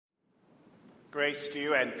Grace to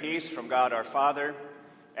you and peace from God our Father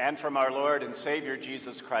and from our Lord and Savior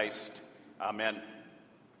Jesus Christ. Amen.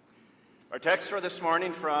 Our text for this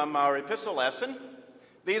morning from our epistle lesson,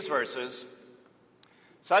 these verses.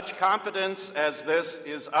 Such confidence as this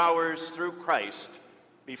is ours through Christ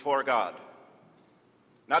before God.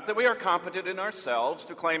 Not that we are competent in ourselves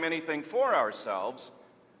to claim anything for ourselves,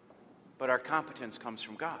 but our competence comes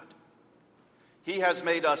from God. He has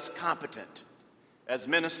made us competent as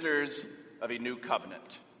ministers of a new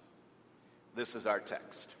covenant. This is our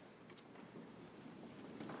text.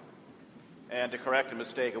 And to correct a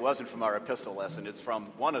mistake, it wasn't from our epistle lesson, it's from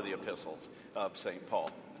one of the epistles of St. Paul.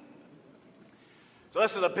 So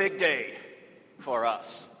this is a big day for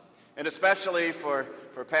us, and especially for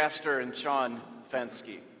Pastor and Sean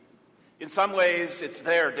Fenske. In some ways, it's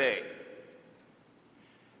their day.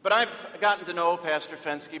 But I've gotten to know Pastor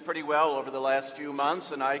Fenske pretty well over the last few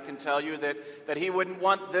months, and I can tell you that he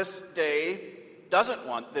doesn't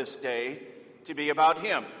want this day to be about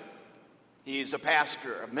him. He's a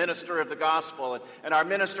pastor, a minister of the gospel, and our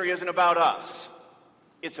ministry isn't about us.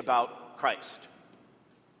 It's about Christ.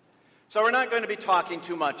 So we're not going to be talking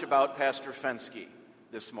too much about Pastor Fenske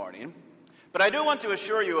this morning, but I do want to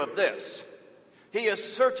assure you of this. He is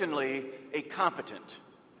certainly a competent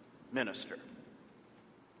minister.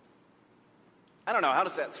 I don't know, how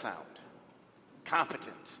does that sound?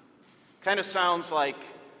 Competent. Kind of sounds like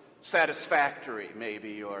satisfactory,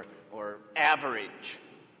 maybe, or average.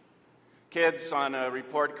 Kids, on a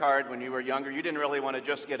report card when you were younger, you didn't really want to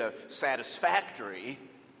just get a satisfactory,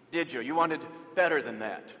 did you? You wanted better than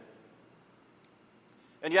that.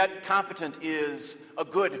 And yet, competent is a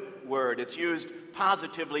good word. It's used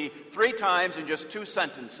positively 3 times in just 2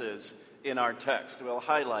 sentences in our text. We'll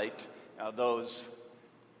highlight those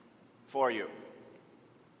for you.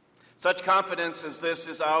 Such confidence as this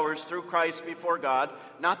is ours through Christ before God,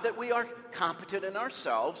 not that we are competent in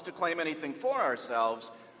ourselves to claim anything for ourselves,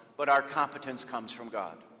 but our competence comes from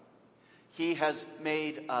God. He has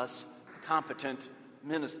made us competent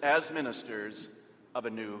as ministers of a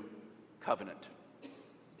new covenant.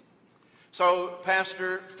 So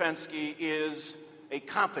Pastor Fenske is a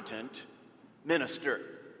competent minister.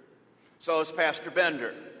 So is Pastor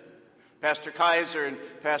Bender. Pastor Kaiser and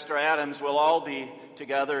Pastor Adams will all be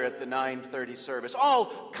together at the 9:30 service. All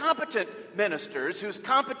competent ministers whose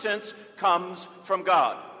competence comes from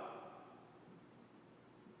God.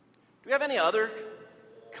 Do we have any other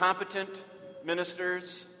competent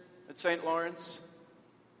ministers at St. Lawrence?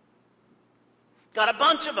 Got a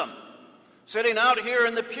bunch of them sitting out here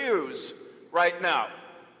in the pews right now.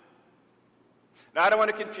 Now, I don't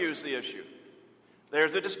want to confuse the issue.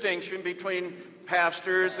 There's a distinction between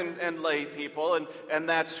pastors and lay people, and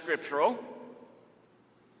that's scriptural.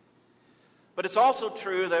 But it's also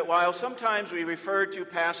true that while sometimes we refer to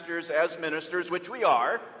pastors as ministers, which we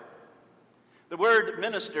are, the word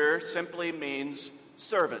minister simply means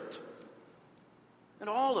servant. And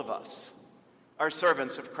all of us are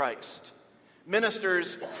servants of Christ,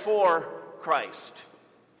 ministers for Christ,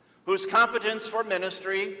 whose competence for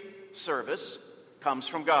ministry, service, comes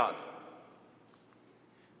from God.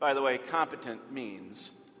 By the way, competent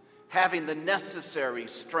means having the necessary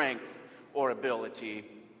strength or ability,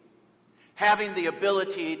 having the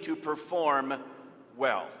ability to perform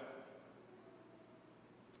well.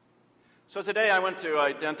 So today I want to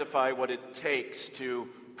identify what it takes to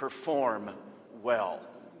perform well,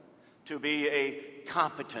 to be a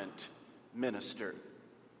competent minister.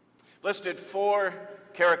 Listed 4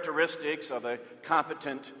 characteristics of a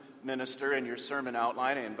competent minister in your sermon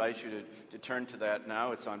outline. I invite you to turn to that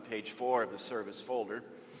now. It's on page 4 of the service folder.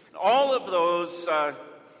 All of those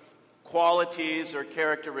qualities or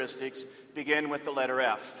characteristics begin with the letter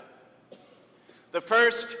F. The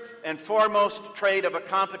first and foremost trait of a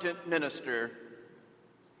competent minister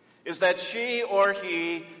is that she or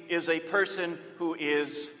he is a person who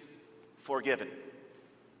is forgiven,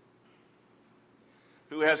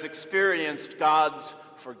 who has experienced God's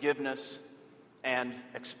forgiveness and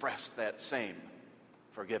expressed that same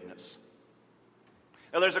forgiveness.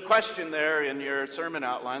 Now, there's a question there in your sermon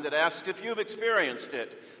outline that asks if you've experienced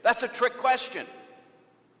it. That's a trick question.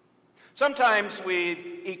 Sometimes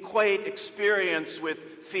we equate experience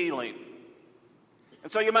with feeling.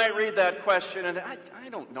 And so you might read that question, and I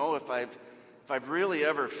don't know if I've really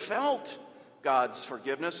ever felt God's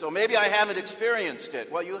forgiveness, so maybe I haven't experienced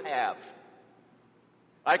it. Well, you have.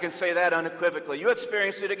 I can say that unequivocally. You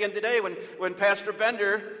experienced it again today when Pastor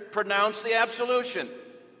Bender pronounced the absolution.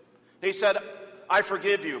 He said, I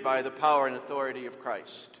forgive you by the power and authority of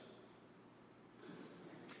Christ.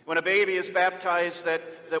 When a baby is baptized, that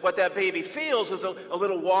what that baby feels is a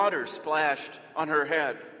little water splashed on her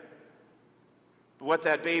head. But what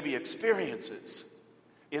that baby experiences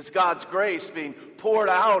is God's grace being poured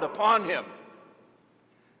out upon him,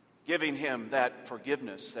 giving him that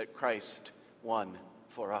forgiveness that Christ won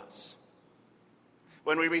for us.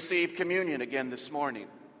 When we receive communion again this morning,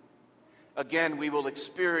 again we will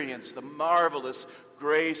experience the marvelous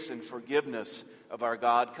grace and forgiveness of our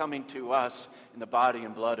God coming to us in the body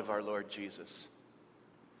and blood of our Lord Jesus.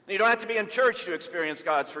 And you don't have to be in church to experience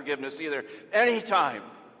God's forgiveness either. Anytime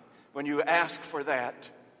when you ask for that,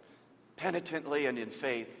 penitently and in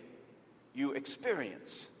faith, you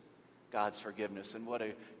experience God's forgiveness. And what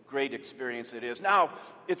a great experience it is. Now,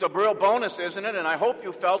 it's a real bonus, isn't it? And I hope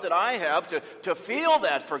you felt it, I have, to feel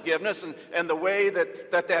that forgiveness and the way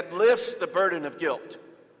that lifts the burden of guilt.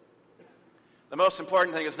 The most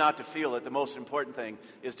important thing is not to feel it. The most important thing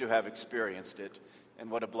is to have experienced it. And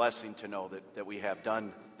what a blessing to know that we have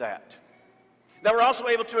done that. That we're also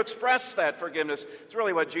able to express that forgiveness. It's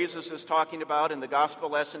really what Jesus is talking about in the gospel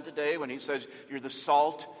lesson today when he says, you're the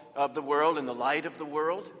salt of the world and the light of the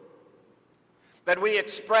world. That we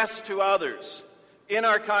express to others in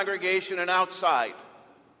our congregation and outside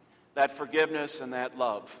that forgiveness and that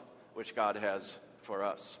love which God has for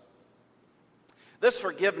us. This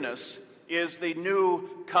forgiveness is the new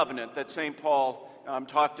covenant that St. Paul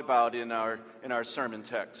talked about in our sermon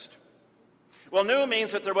text. Well, new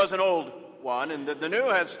means that there was an old one, and the new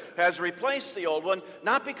has replaced the old one,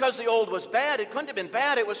 not because the old was bad. It couldn't have been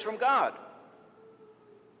bad. It was from God.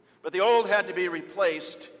 But the old had to be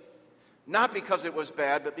replaced, not because it was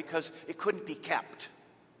bad, but because it couldn't be kept.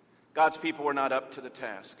 God's people were not up to the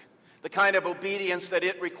task. The kind of obedience that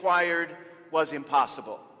it required was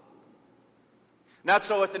impossible. Not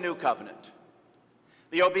so with the new covenant.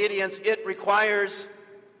 The obedience it requires,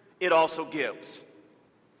 it also gives.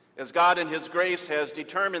 As God in his grace has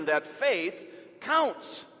determined that faith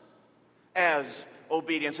counts as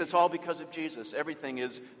obedience. It's all because of Jesus. Everything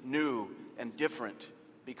is new and different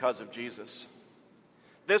because of Jesus.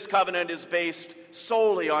 This covenant is based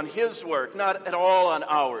solely on his work, not at all on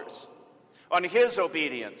ours. On his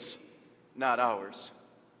obedience, not ours.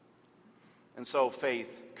 And so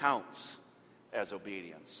faith counts as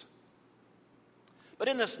obedience. But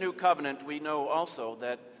in this new covenant, we know also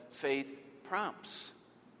that faith prompts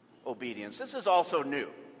obedience. This is also new.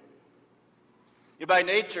 By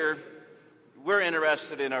nature, we're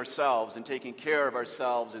interested in ourselves and taking care of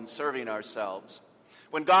ourselves and serving ourselves.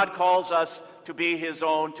 When God calls us to be his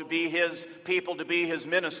own, to be his people, to be his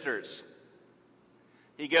ministers,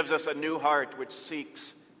 he gives us a new heart which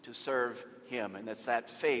seeks to serve him. And it's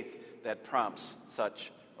that faith that prompts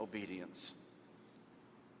such obedience.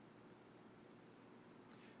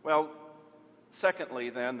 Well,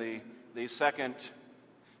 secondly, then, the second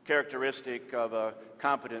characteristic of a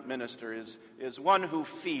competent minister is one who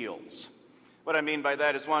feels. What I mean by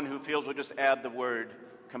that is one who feels. We'll just add the word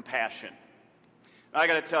compassion. I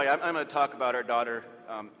got to tell you, I'm going to talk about our daughter,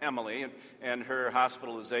 Emily, and her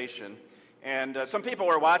hospitalization. And some people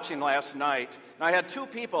were watching last night, and I had two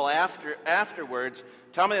people afterwards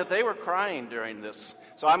tell me that they were crying during this.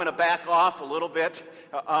 So I'm going to back off a little bit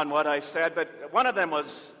on what I said. But one of them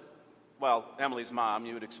was, well, Emily's mom.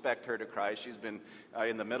 You would expect her to cry. She's been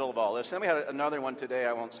in the middle of all this. Then we had another one today.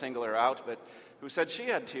 I won't single her out, but who said she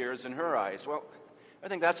had tears in her eyes. Well, I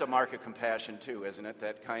think that's a mark of compassion too, isn't it?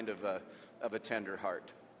 That kind of a tender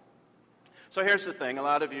heart. So here's the thing. A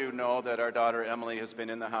lot of you know that our daughter Emily has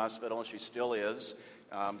been in the hospital, and she still is,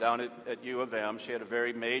 down at U of M. She had a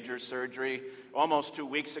very major surgery almost 2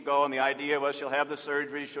 weeks ago, and the idea was she'll have the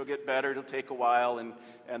surgery, she'll get better, it'll take a while,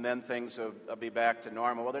 and then things will be back to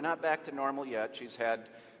normal. Well, they're not back to normal yet. She's had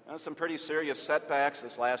some pretty serious setbacks.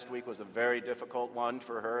 This last week was a very difficult one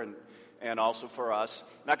for her and also for us.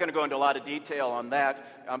 Not going to go into a lot of detail on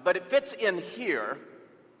that, but it fits in here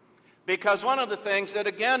because one of the things that,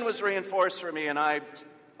 again, was reinforced for me, and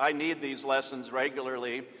I need these lessons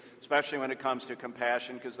regularly, especially when it comes to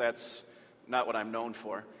compassion, because that's not what I'm known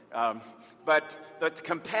for. But the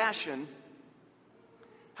compassion,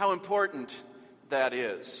 how important that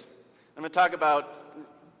is. I'm going to talk about,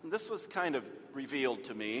 this was kind of revealed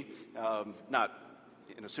to me, not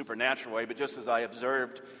in a supernatural way, but just as I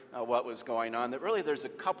observed what was going on, that really there's a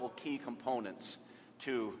couple key components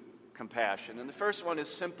to compassion. And the first one is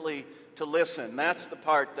simply to listen. That's the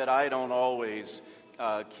part that I don't always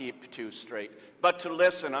keep too straight. But to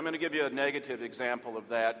listen, I'm going to give you a negative example of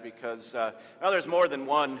that because now there's more than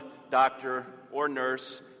one doctor or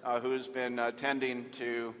nurse who's been tending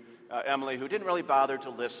to Emily who didn't really bother to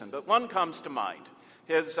listen. But one comes to mind.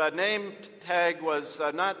 His name tag was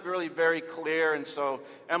not really very clear, and so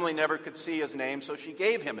Emily never could see his name, so she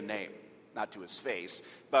gave him a name, not to his face.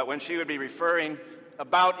 But when she would be referring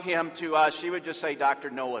about him to us, she would just say, Dr.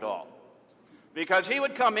 Know-It-All. Because he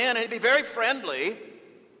would come in and he'd be very friendly.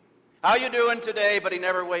 How you doing today? But he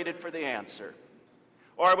never waited for the answer.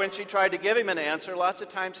 Or when she tried to give him an answer, lots of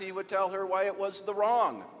times he would tell her why it was the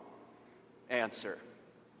wrong answer.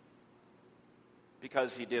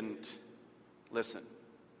 Because he didn't listen.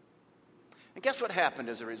 And guess what happened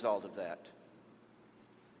as a result of that?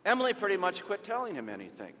 Emily pretty much quit telling him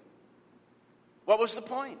anything. What was the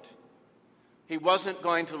point? He wasn't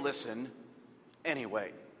going to listen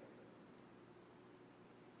anyway.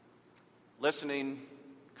 Listening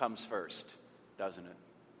comes first, doesn't it?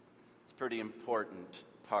 It's a pretty important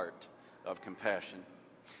part of compassion.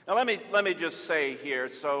 Now let me just say here,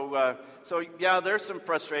 so yeah, there's some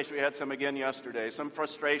frustration. We had some again yesterday, some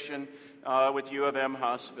frustration with U of M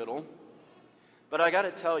Hospital. But I got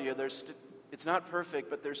to tell you, it's not perfect,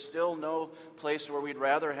 but there's still no place where we'd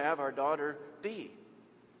rather have our daughter be.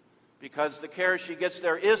 Because the care she gets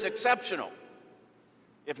there is exceptional,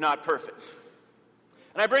 if not perfect.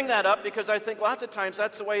 And I bring that up because I think lots of times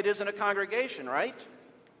that's the way it is in a congregation, right?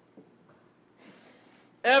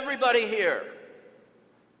 Everybody here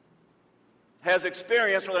has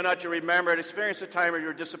experienced, whether or not you remember it, experienced a time where you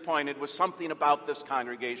were disappointed with something about this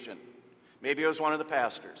congregation. Maybe it was one of the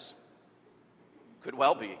pastors. Could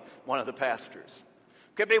well be one of the pastors.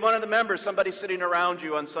 Could be one of the members, somebody sitting around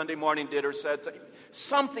you on Sunday morning did or said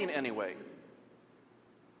something anyway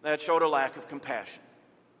that showed a lack of compassion.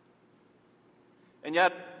 And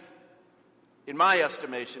yet, in my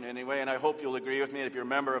estimation anyway, and I hope you'll agree with me, if you're a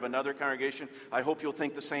member of another congregation, I hope you'll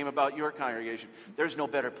think the same about your congregation. There's no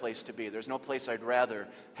better place to be. There's no place I'd rather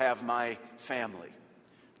have my family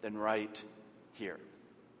than right here.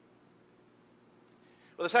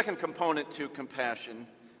 Well, the second component to compassion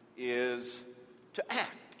is to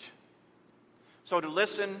act. So to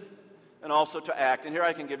listen and also to act. And here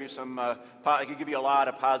I can give you I can give you a lot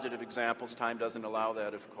of positive examples. Time doesn't allow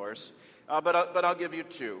that, of course. But I'll give you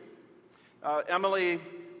two. Emily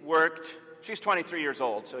worked, she's 23 years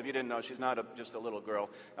old, so if you didn't know, she's not just a little girl.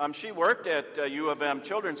 She worked at U of M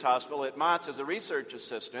Children's Hospital at Mott's as a research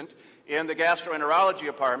assistant in the gastroenterology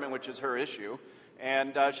department, which is her issue.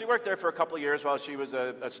 And she worked there for a couple of years while she was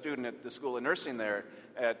a student at the School of Nursing there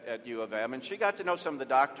at U of M. And she got to know some of the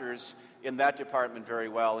doctors in that department very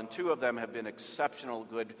well. And two of them have been exceptional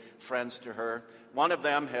good friends to her. One of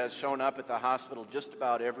them has shown up at the hospital just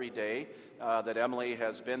about every day that Emily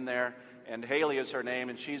has been there. And Haley is her name,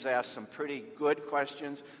 and she's asked some pretty good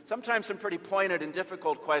questions, sometimes some pretty pointed and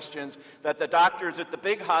difficult questions that the doctors at the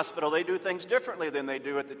big hospital, they do things differently than they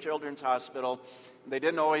do at the children's hospital. They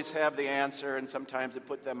didn't always have the answer, and sometimes it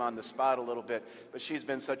put them on the spot a little bit. But she's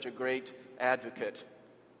been such a great advocate.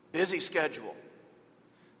 Busy schedule,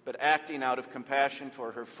 but acting out of compassion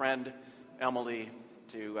for her friend Emily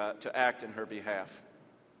to act in her behalf.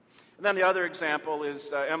 And then the other example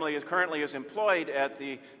is Emily currently is employed at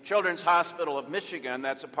the Children's Hospital of Michigan.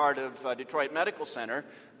 That's a part of Detroit Medical Center,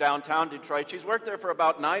 downtown Detroit. She's worked there for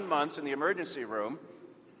about 9 months in the emergency room.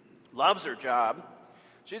 Loves her job.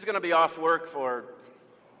 She's going to be off work for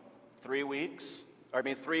 3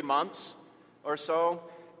 months or so.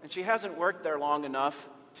 And she hasn't worked there long enough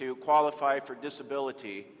to qualify for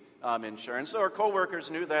disability insurance. So her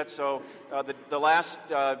coworkers knew that, so the last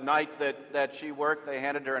night that she worked, they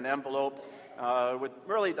handed her an envelope with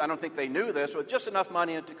really, I don't think they knew this, with just enough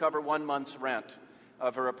money to cover 1 month's rent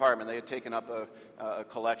of her apartment. They had taken up a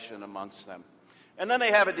collection amongst them. And then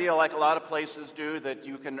they have a deal, like a lot of places do, that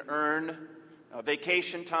you can earn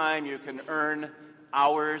vacation time, you can earn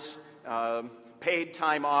hours, paid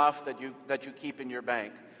time off that you keep in your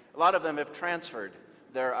bank. A lot of them have transferred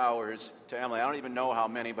their hours to Emily. I don't even know how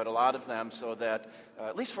many, but a lot of them, so that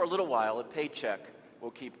at least for a little while, a paycheck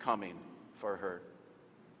will keep coming for her.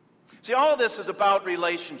 See, all of this is about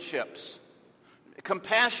relationships.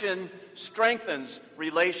 Compassion strengthens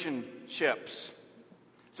relationships.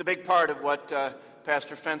 It's a big part of what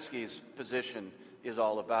Pastor Fenske's position is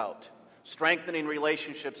all about. Strengthening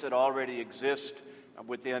relationships that already exist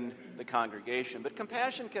within the congregation. But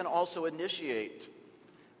compassion can also initiate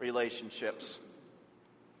relationships.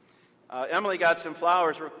 Emily got some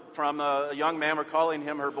flowers from a young man. We're calling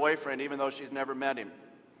him her boyfriend, even though she's never met him.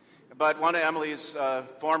 But one of Emily's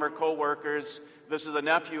former co-workers, this is a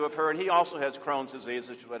nephew of her, and he also has Crohn's disease,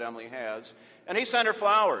 which is what Emily has. And he sent her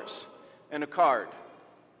flowers and a card.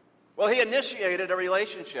 Well, he initiated a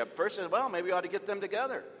relationship. First, he said, well, maybe we ought to get them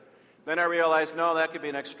together. Then I realized, no, that could be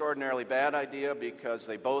an extraordinarily bad idea because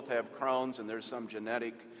they both have Crohn's and there's some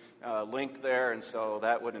genetic link there, and so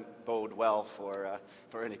that wouldn't bode well for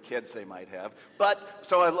any kids they might have. But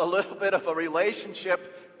so a little bit of a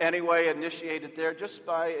relationship anyway initiated there just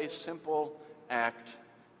by a simple act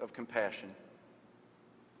of compassion.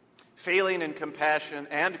 Feeling and compassion,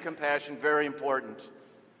 very important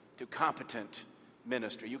to competent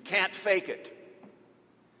ministry. You can't fake it.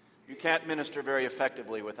 You can't minister very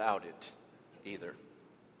effectively without it either.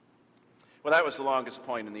 Well, that was the longest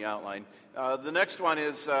point in the outline. The next one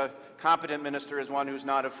is competent minister is one who's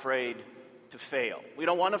not afraid to fail. We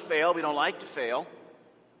don't want to fail. We don't like to fail.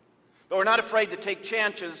 But we're not afraid to take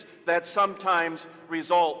chances that sometimes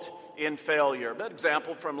result in failure. An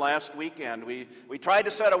example from last weekend. We tried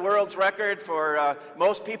to set a world's record for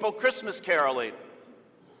most people Christmas caroling.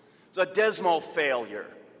 It's a dismal failure.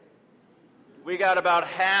 We got about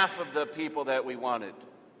half of the people that we wanted.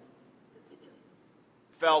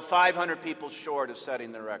 Fell 500 people short of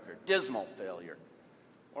setting the record. Dismal failure.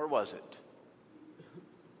 Or was it?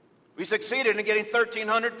 We succeeded in getting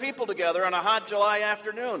 1,300 people together on a hot July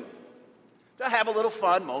afternoon to have a little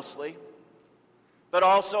fun, mostly, but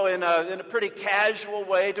also in a pretty casual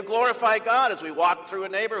way to glorify God as we walked through a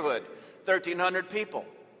neighborhood. 1,300 people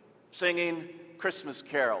singing Christmas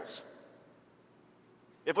carols.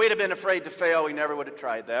 If we'd have been afraid to fail, we never would have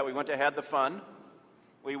tried that. We wouldn't have had the fun.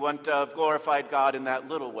 We wouldn't have glorified God in that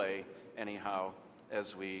little way, anyhow,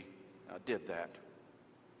 as we did that.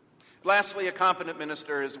 Lastly, a competent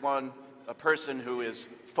minister is a person who is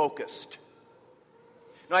focused.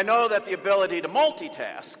 Now, I know that the ability to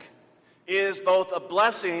multitask is both a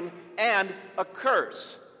blessing and a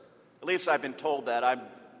curse. At least I've been told that.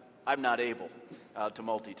 I'm not able to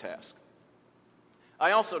multitask.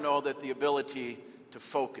 I also know that the ability to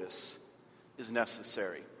focus is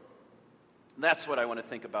necessary. And that's what I want to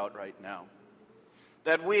think about right now.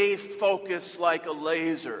 That we focus like a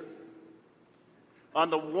laser on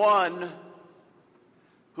the one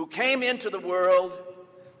who came into the world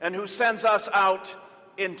and who sends us out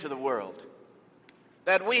into the world.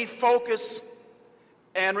 That we focus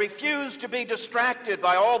and refuse to be distracted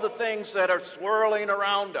by all the things that are swirling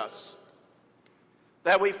around us.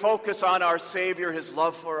 That we focus on our Savior, His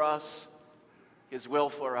love for us, His will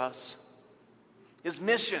for us, His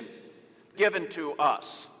mission given to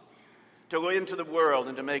us to go into the world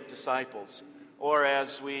and to make disciples. Or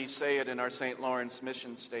as we say it in our St. Lawrence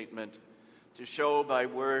mission statement, to show by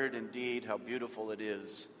word and deed how beautiful it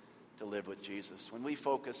is to live with Jesus. When we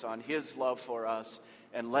focus on His love for us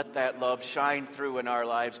and let that love shine through in our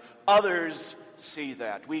lives, others see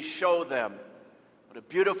that. We show them what a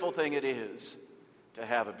beautiful thing it is to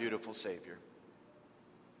have a beautiful Savior.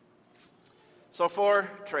 So 4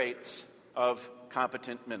 traits of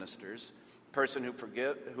competent ministers: a person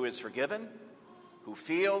who is forgiven, who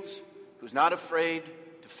feels, who's not afraid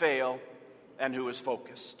to fail, and who is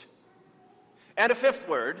focused. And a 5th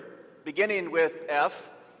word, beginning with F,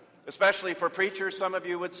 especially for preachers, some of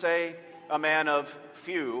you would say, a man of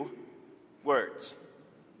few words.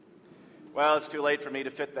 Well, it's too late for me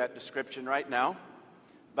to fit that description right now,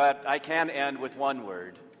 but I can end with one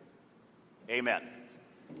word: amen.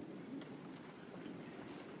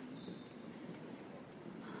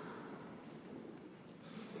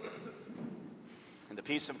 And the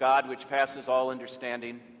peace of God, which passes all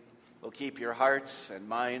understanding, will keep your hearts and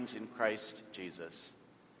minds in Christ Jesus.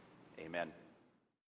 Amen.